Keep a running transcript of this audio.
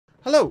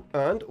Hello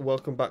and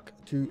welcome back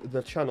to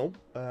the channel.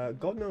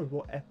 God knows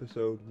what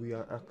episode we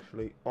are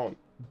actually on,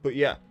 but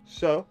yeah,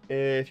 so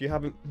if you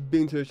haven't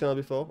been to the channel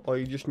before or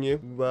you just new,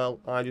 well,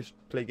 I just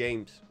play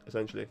games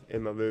essentially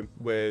in my room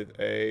with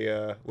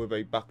a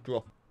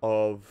backdrop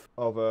of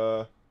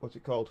what's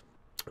it called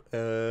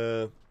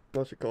it's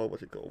called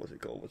what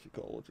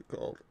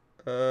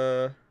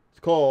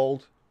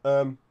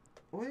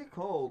are you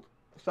called?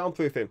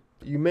 Soundproofing.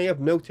 You may have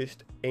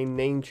noticed a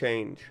name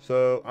change.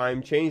 So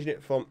I'm changing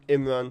it from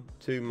Imran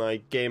to my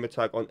gamer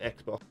tag on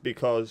Xbox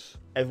because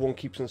everyone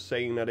keeps on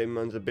saying that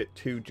Imran's a bit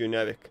too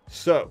generic.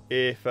 So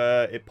if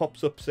it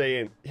pops up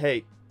saying,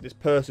 hey, this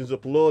person's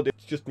uploaded,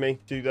 it's just me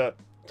to the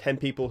 10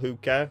 people who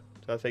care.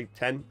 Did I say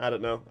 10? I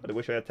don't know. I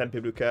wish I had 10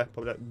 people who care.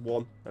 Probably like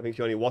 1. I think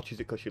she only watches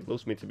it because she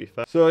loves me, to be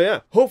fair. So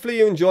yeah, hopefully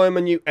you enjoy my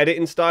new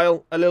editing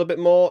style a little bit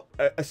more.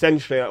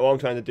 Essentially, what I'm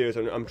trying to do is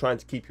I'm trying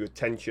to keep your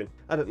attention.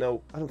 I don't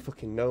know. I don't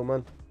fucking know,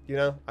 man. You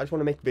know, I just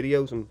want to make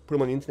videos and put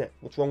them on the internet.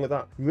 What's wrong with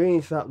that? You really need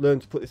to start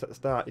learning to put this at the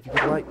start. If you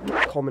could like,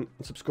 comment,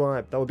 and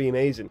subscribe, that would be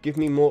amazing. Give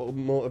me more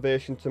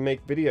motivation to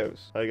make videos,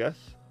 I guess.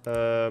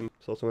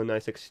 It's also a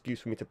nice excuse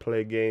for me to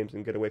play games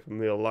and get away from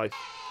real life.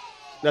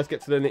 Let's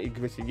get to the nitty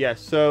gritty. Yes,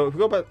 so if we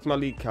go back to my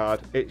league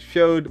card, it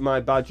showed my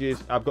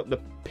badges. I've got the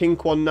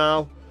pink one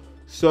now.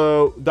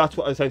 So that's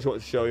what I essentially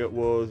wanted to show you,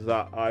 was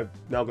that I've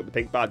now got the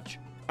pink badge.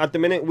 At the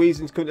minute,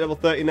 Weezen's currently level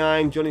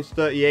 39, Johnny's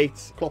 38,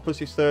 Cloppus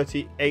is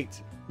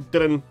 38.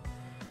 Done.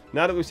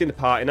 Now that we've seen the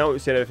party, now that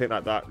we've seen everything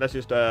like that, let's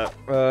just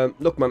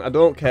look, man, I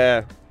don't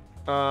care.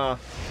 The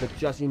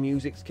jazzy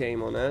music's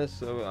came on there,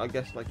 so I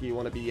guess like you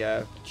want to be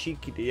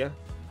cheeky, do you?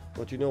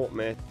 Well, do you know what,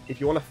 mate? If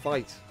you want to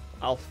fight,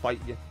 I'll fight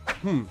you.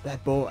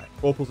 That boy.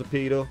 Opal's a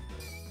pedo.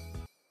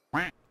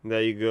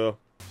 There you go.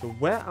 So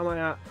where am I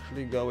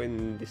actually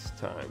going this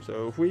time?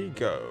 So if we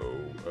go,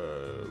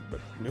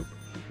 nope.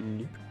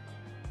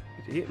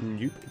 Is it here?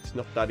 Nope. It's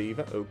not that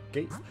either.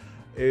 Okay.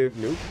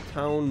 Nope.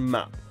 Town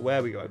map. Where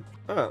are we going?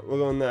 Ah, we're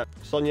going there.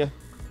 Sonia.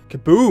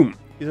 Kaboom!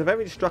 These are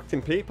very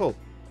distracting people.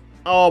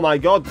 Oh my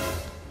god.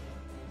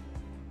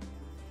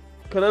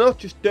 Can I not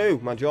just do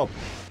my job?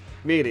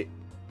 Really?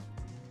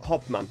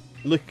 Hop, man.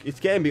 Look, it's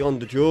getting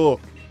beyond the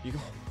joke.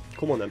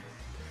 Come on then.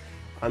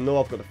 I know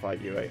I've got to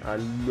fight you, right? I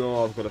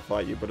know I've got to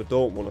fight you, but I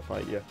don't want to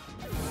fight you.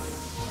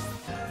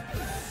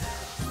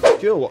 Do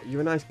you know what?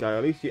 You're a nice guy.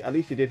 At least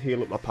you did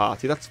heal up my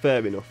party. That's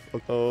fair enough.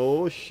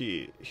 Oh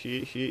shit.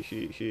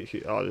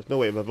 Oh, there's no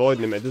way of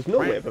avoiding him. There's no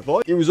way of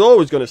avoiding. He was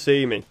always gonna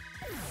see me.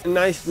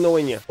 Nice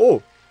knowing you.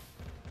 Oh.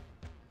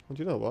 Well,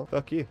 do you know what?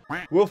 Fuck you.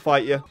 We'll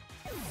fight you.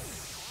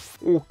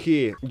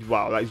 Okay.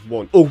 Wow, that is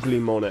one ugly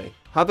money.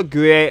 Have a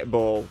great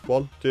ball.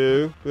 1,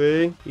 2,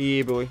 3.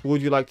 Yeah, boy. Would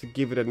you like to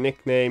give it a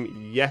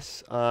nickname?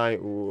 Yes, I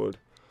would.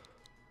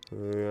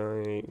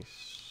 Right.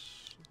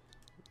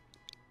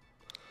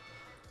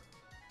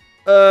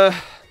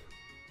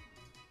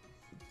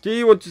 Do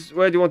you want to?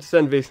 Where do you want to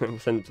send this? We'll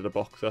send it to the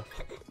boxer.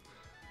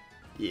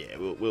 Yeah,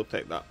 we'll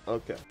take that.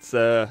 Okay.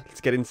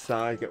 Let's get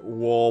inside, get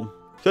warm.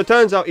 So it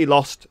turns out he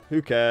lost.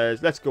 Who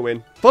cares? Let's go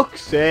in. Fuck's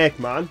sake,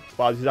 man.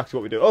 Well, this is actually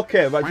what we do.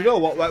 Okay, right. You know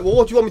what? Right. Well,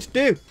 what do you want me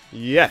to do?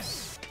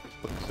 Yes.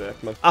 Fuck's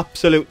sake, man.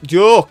 Absolute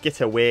joke.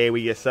 Get away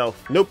with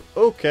yourself. Nope.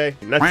 Okay.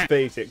 Let's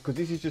face it, because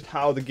this is just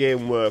how the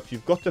game works.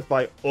 You've got to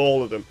fight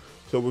all of them.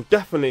 So we've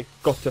definitely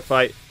got to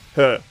fight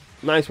her.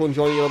 Nice one,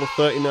 Johnny, level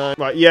 39.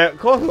 Right, yeah, of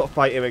course I've got to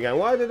fight him again.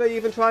 Why did they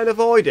even try and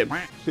avoid him?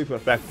 Super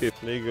effective.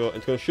 There you go.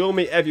 It's going to show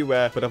me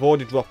everywhere, but I've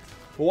already dropped.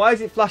 But why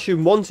is it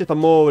flashing once if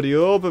I'm already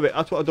over it?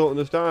 That's what I don't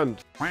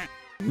understand.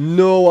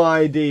 No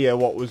idea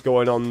what was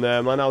going on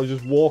there, man. I was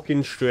just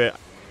walking straight.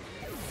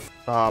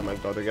 Oh my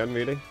god, again,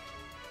 really?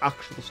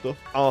 Actual stuff.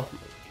 Oh my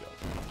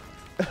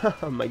god.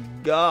 Oh my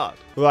god.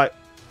 Right.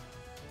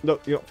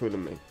 Look, you're not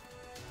fooling me.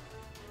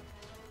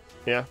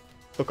 Yeah?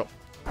 Look up.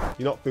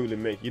 You're not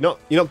fooling me. You're not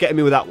getting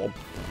me with that one.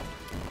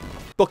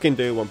 Fucking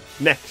do one.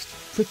 Next.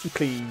 Pretty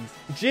please.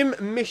 Gym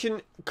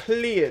mission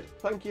cleared.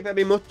 Thank you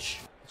very much.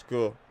 Let's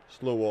go.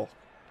 Slow walk.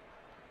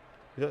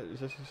 Is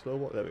this a slow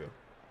walk? There we go.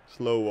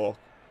 Slow walk.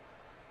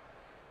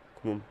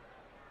 Come on.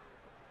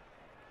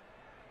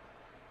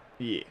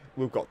 Yeah,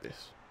 we've got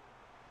this.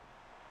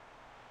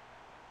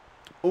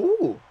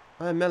 Ooh,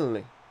 I'm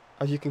Melony.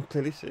 As you can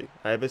clearly see,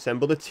 I have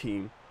assembled a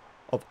team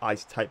of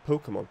ice-type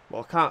Pokemon.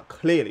 Well, I can't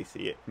clearly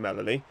see it,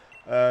 Melony.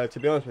 To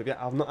be honest with you,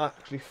 I've not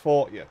actually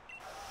fought yet.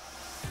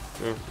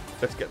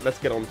 Let's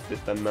get on to this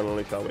then,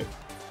 Melony, shall we?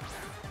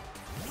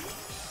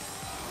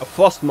 A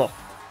Frostmoth.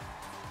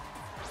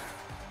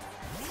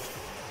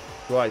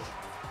 Right.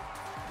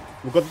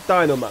 We've got the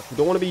Dynamax. We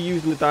don't want to be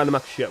using the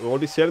Dynamax yet. We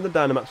want to be saving the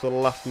Dynamax for the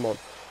last one.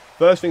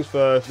 First things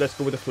first, let's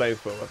go with the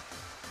Flamethrower.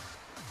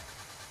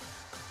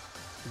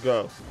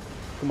 Go.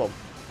 Come on.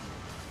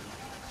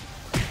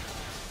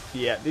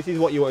 Yeah, this is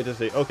what you wanted to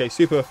see. Okay,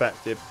 super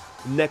effective.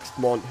 Next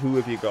one, who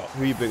have you got?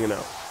 Who are you bringing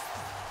out?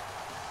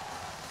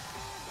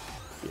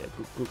 Yeah,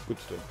 good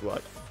stuff.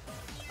 Right.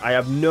 I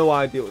have no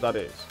idea what that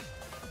is.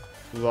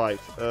 Right.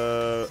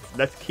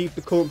 Let's keep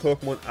the current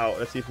Pokemon out.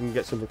 Let's see if we can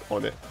get something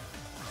on it.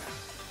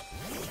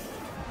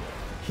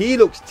 He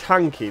looks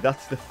tanky,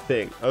 that's the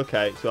thing.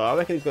 Okay, so I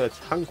reckon he's going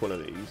to tank one of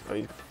these. I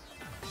mean,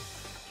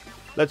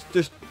 let's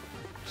just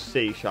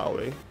see, shall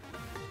we?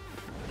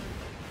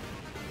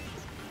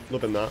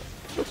 Loving that.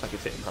 Looks like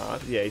he's hitting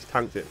hard. Yeah, he's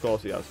tanked it. Of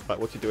course he has. Like,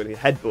 what's he doing here?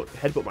 Headbutt.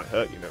 Headbutt might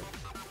hurt, you know.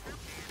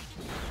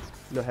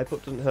 No,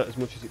 headbutt doesn't hurt as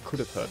much as it could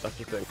have hurt. That's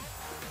the thing.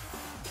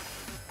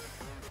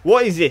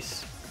 What is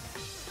this?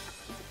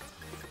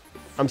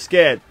 I'm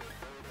scared.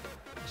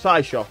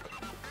 Side shock.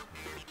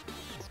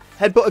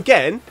 Headbutt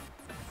again?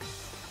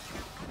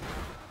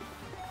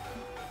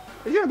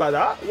 Are you hearing about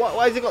that?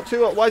 Why has it got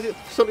two? Why is it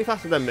suddenly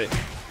faster than me?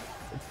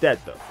 It's dead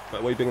though.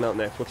 Right, what are you bringing out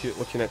next? What's your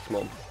next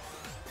one?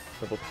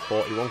 Level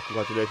 41.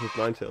 Congratulations,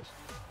 Ninetales.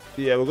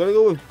 Yeah, we're gonna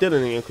go with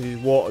Dylan again because he's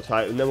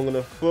watertight, and then we're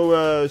gonna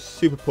throw a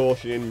super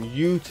potion in,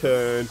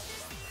 U-turn,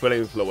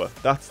 flamethrower.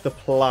 That's the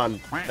plan.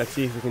 Let's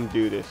see if we can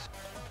do this.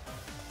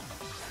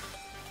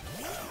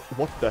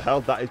 What the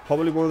hell? That is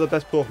probably one of the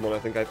best Pokemon I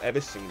think I've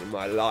ever seen in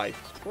my life.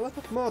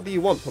 What more do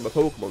you want from a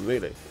Pokemon,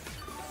 really?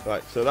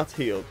 Right, so that's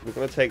healed. We're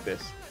gonna take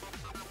this.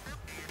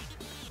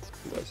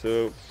 Right,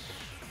 so,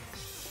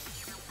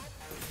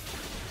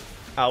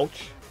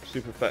 ouch.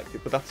 Super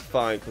effective, but that's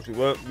fine because we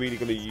weren't really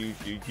going to use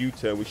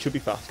U-turn. We should be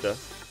faster.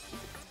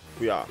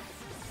 We are.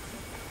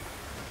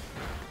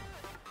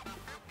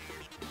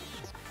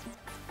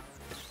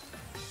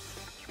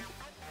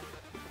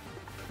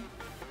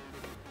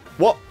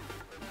 What?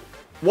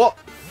 What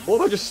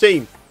have I just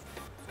seen?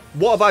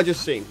 What have I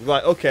just seen?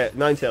 Right, okay,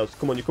 Ninetales,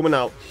 come on, you're coming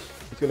out.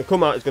 It's going to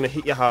come out, it's going to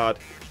hit you hard.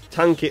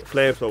 Tank it,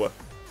 flamethrower.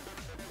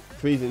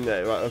 Freezing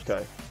there, right,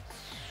 okay.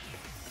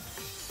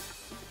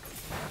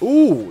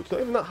 Ooh, it's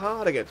not even that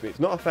hard against me. It's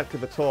not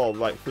effective at all.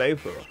 Right,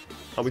 flamethrower.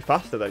 I'll be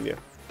faster than you.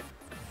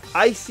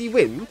 Icy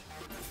wind?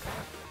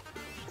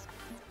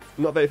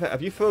 Not very effective.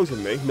 Have you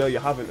frozen me? No, you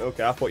haven't.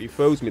 Okay, I thought you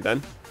froze me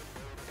then.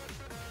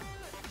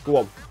 Go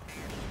on.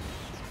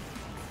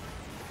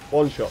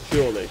 One shot,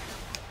 surely.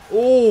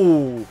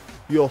 Ooh,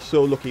 you're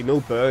so lucky. No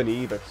burn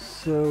either.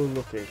 So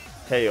lucky.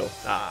 Hail.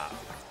 Ah,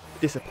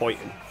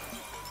 disappointing.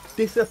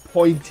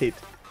 Disappointed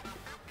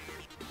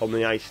on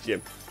the ice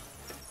gym.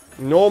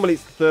 Normally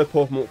it's the third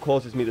Pokemon that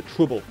causes me the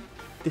trouble.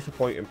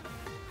 Disappointing.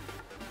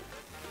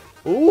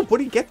 Oh,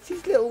 but he gets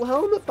his little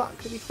helmet back,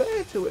 to be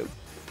fair to him.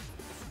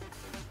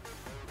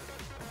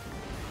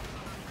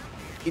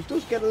 He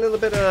does get a little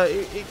bit of...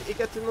 He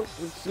gets a little...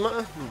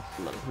 Smatter.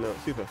 No,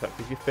 super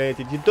effective. You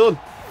fainted. You're done.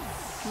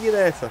 See you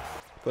later.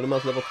 Got him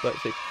as level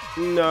 36.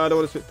 No, I don't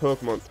want to switch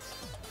Pokemon.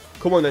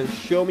 Come on then,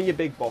 show me your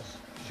big boss.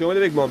 Show me the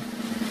big one.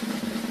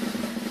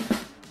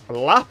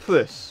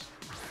 Lapras.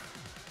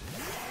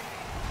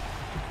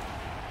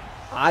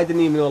 I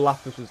didn't even know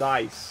Lapras was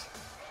ice.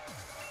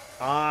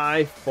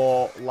 I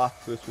thought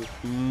Lapras was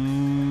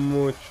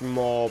much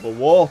more of a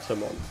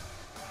waterman.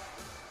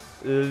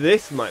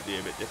 This might be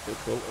a bit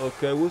difficult.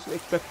 Okay, I wasn't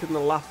expecting the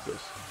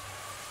Lapras.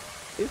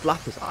 Is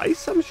Lapras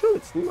ice? I'm sure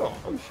it's not.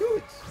 I'm sure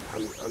it's...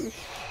 I'm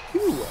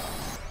sure.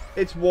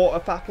 It's water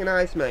fucking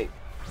ice, mate.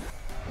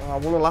 Oh, I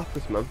want a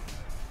Lapras, man.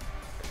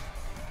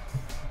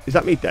 Is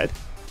that me dead?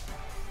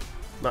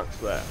 Max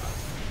there.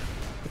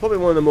 It's probably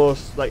one of the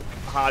most, like,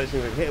 hardest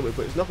things I can hit it with,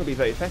 but it's not going to be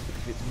very effective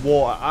because it's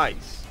water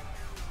ice.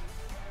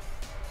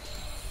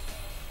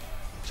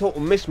 Total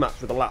mismatch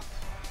with the lap.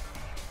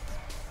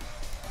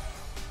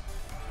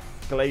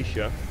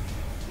 Glacier.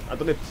 I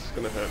don't know if this is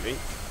going to hurt me.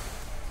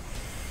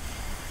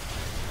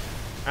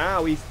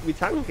 Ah, we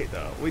tank it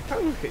though. We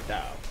tank it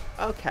though.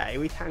 Okay,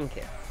 we tank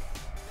it.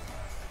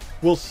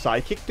 Will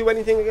Psychic do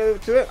anything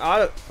to it? I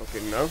don't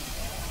fucking know.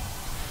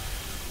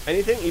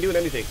 Anything? You doing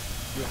anything?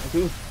 Yeah, I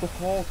do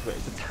fuck all to it.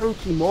 It's a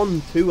tanky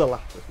mon too, a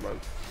Lapras, man.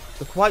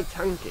 They're quite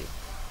tanky.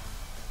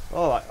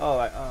 Alright,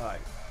 alright, alright.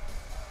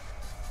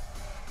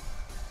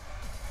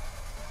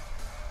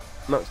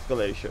 Max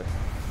Glacier.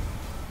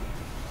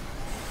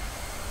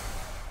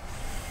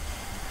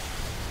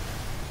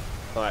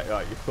 Alright,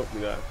 right, you fucked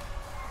me there.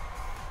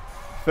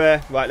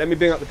 Fair. Right, let me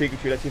bring up the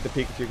Pikachu. Let's see if the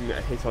Pikachu can get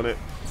a hit on it.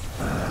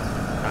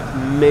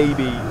 That's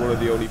maybe one of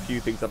the only few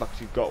things I've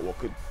actually got what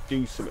could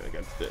do something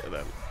against it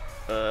then.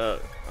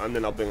 And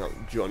then I'll bring out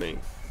Johnny.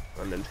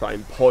 And then try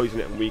and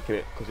poison it and weaken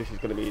it. Because this is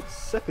going to be its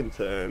second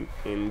turn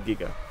in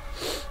Giga.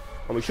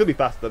 And we should be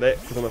faster than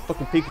it because I'm a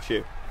fucking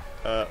Pikachu.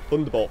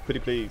 Thunderbolt, pretty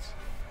please.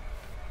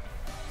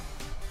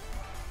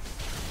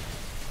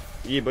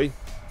 Yeah, boy.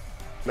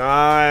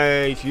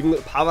 Nice. You even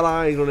got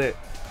paralyzed on it.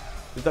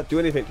 Does that do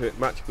anything to it?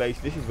 Match place.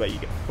 This is where you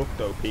get fucked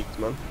though, Peaks,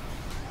 man.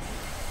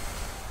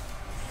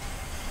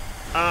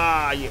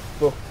 Ah, you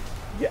fucked.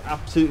 You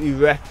absolutely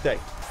wrecked it.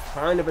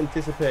 Kind of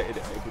anticipated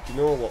it, but you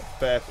know what?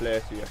 Fair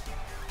play to you.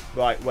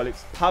 Right, well,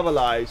 it's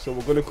paralyzed, so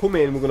we're going to come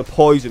in, we're going to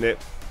poison it,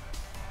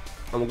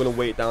 and we're going to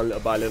weight it down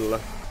little by little.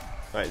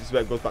 Right, this is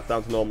where it goes back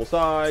down to normal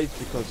size,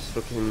 because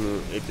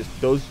fucking it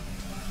just does.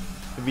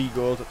 3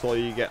 goes, that's all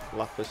you get,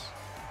 Lapras.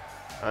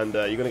 And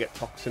you're going to get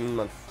Toxin,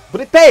 man.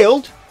 But it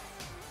failed!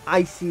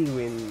 Icy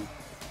Wind.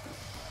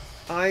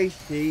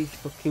 Icy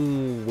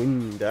fucking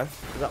Winder.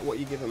 Is that what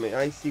you're giving me?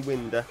 Icy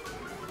Winder.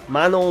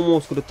 Man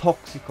almost got a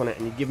Toxic on it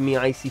and you're giving me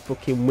Icy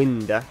fucking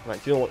Winder.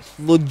 Right, do you know what?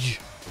 Sludge.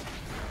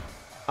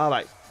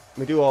 Alright.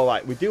 We do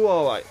alright. We do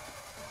alright.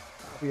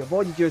 We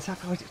avoided your attack.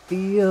 How does it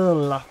feel,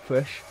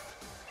 Lapras?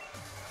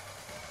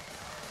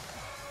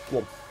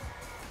 One.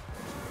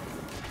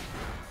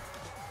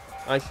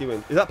 Icy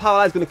Wind. Is that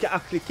Paralyze going to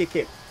actually kick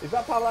in? Is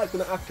that Paralyze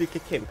going to actually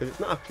kick in? Because it's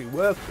not actually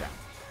worked yet.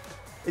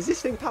 Is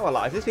this thing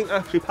paralyzed? Is this thing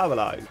actually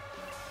paralyzed?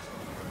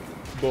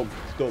 Boom.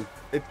 It's done.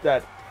 It's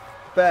dead.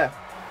 Fair.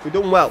 We've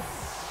done well.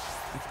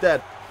 It's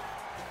dead.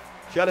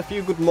 She had a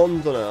few good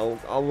mons on her.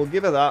 I will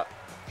give her that.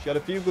 She had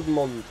a few good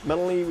mons.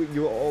 Melony,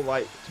 you were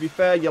alright. To be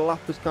fair, your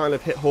Lapras kind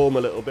of hit home a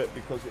little bit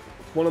because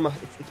it's one of my.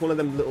 It's one of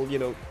them little, you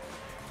know,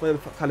 one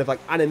of them kind of like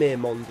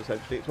anime mons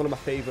essentially. It's one of my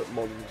favourite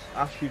mons.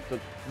 Ash used to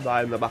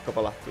lie in the back of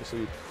a Lapras,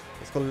 and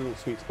it's got a little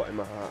sweet spot in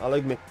my heart. I'll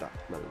admit that,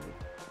 Melony.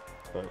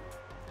 Right.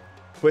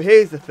 But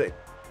here's the thing: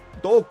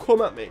 don't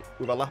come at me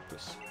with a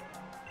Lapras,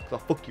 because I'll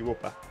fuck you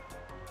up.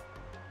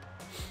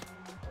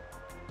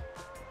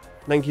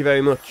 Thank you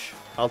very much.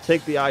 I'll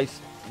take the Ice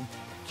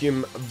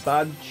Gym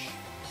badge.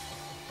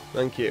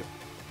 Thank you.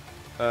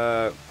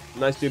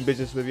 Nice doing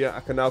business with you.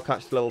 I can now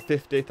catch to level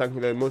 50. Thank you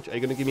very much. Are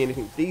you going to give me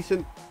anything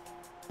decent?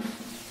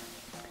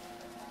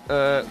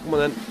 Come on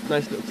then.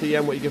 Nice little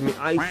TM. What are you giving me?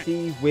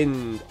 Icy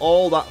Wind.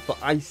 All that for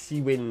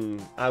Icy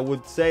Wind. I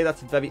would say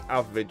that's very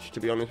average, to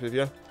be honest with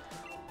you.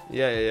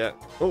 Yeah.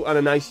 Oh, and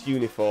a nice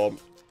uniform.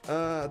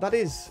 That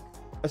is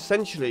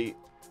essentially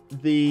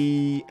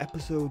the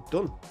episode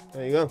done.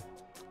 There you go.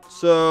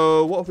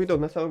 So, what have we done?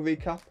 Let's have a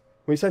recap.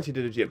 We essentially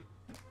did a gym.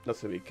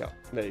 That's a recap.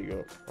 There you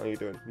go. How you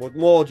doing? What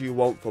more do you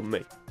want from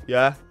me?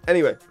 Yeah?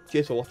 Anyway,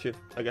 cheers for watching.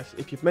 I guess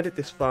if you've made it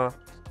this far,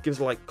 give us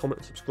a like, comment,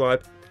 and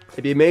subscribe.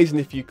 It'd be amazing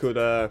if you could,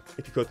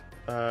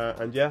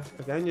 and yeah,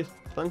 again, just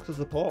thanks for the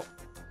support.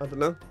 I don't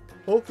know.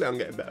 Hopefully I'm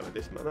getting better at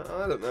this, man.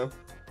 I don't know.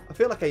 I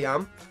feel like I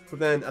am, but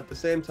then at the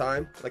same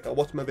time, like I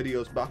watch my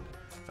videos back,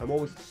 I'm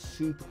always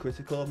super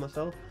critical of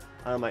myself.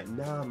 And I'm like,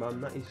 nah,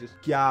 man, that is just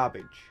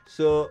garbage.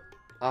 So,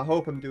 I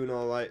hope I'm doing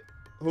alright.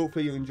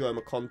 Hopefully you enjoy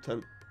my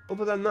content.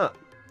 Other than that,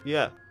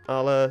 yeah,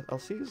 I'll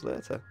see you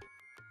later.